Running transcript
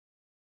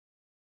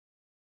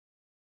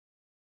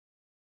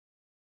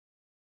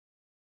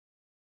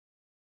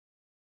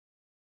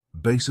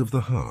Base of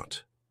the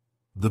heart.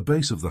 The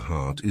base of the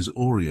heart is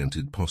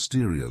oriented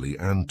posteriorly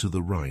and to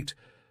the right.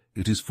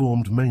 It is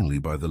formed mainly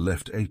by the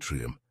left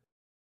atrium.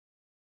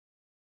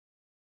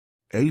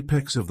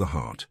 Apex of the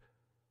heart.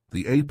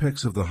 The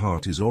apex of the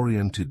heart is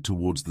oriented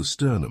towards the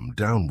sternum,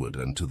 downward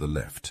and to the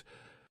left.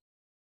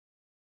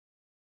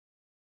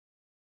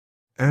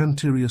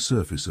 Anterior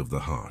surface of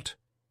the heart.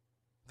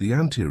 The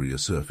anterior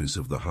surface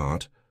of the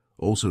heart,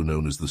 also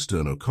known as the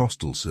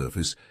sternocostal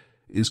surface,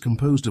 is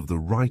composed of the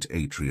right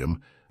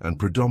atrium and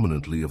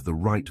predominantly of the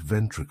right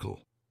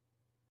ventricle.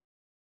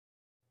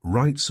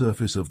 Right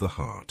surface of the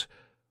heart.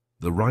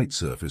 The right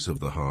surface of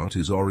the heart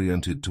is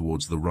oriented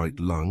towards the right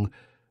lung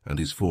and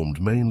is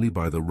formed mainly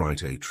by the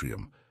right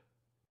atrium.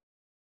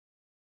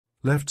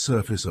 Left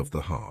surface of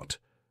the heart.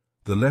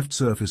 The left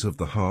surface of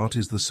the heart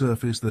is the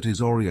surface that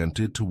is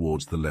oriented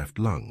towards the left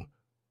lung.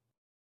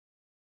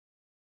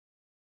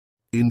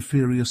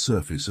 Inferior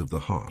surface of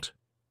the heart.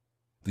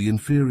 The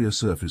inferior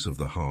surface of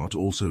the heart,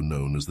 also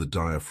known as the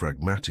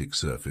diaphragmatic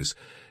surface,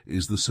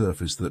 is the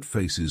surface that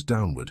faces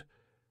downward.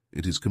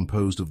 It is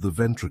composed of the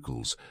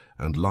ventricles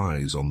and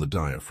lies on the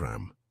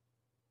diaphragm.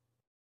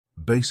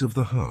 Base of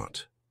the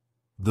heart.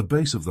 The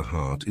base of the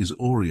heart is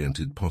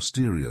oriented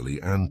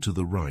posteriorly and to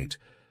the right.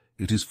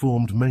 It is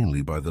formed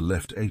mainly by the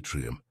left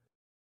atrium.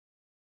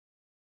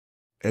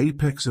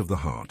 Apex of the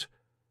heart.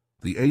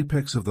 The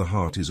apex of the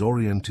heart is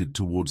oriented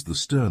towards the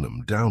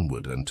sternum,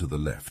 downward and to the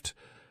left.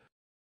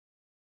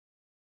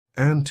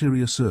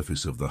 Anterior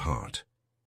surface of the heart.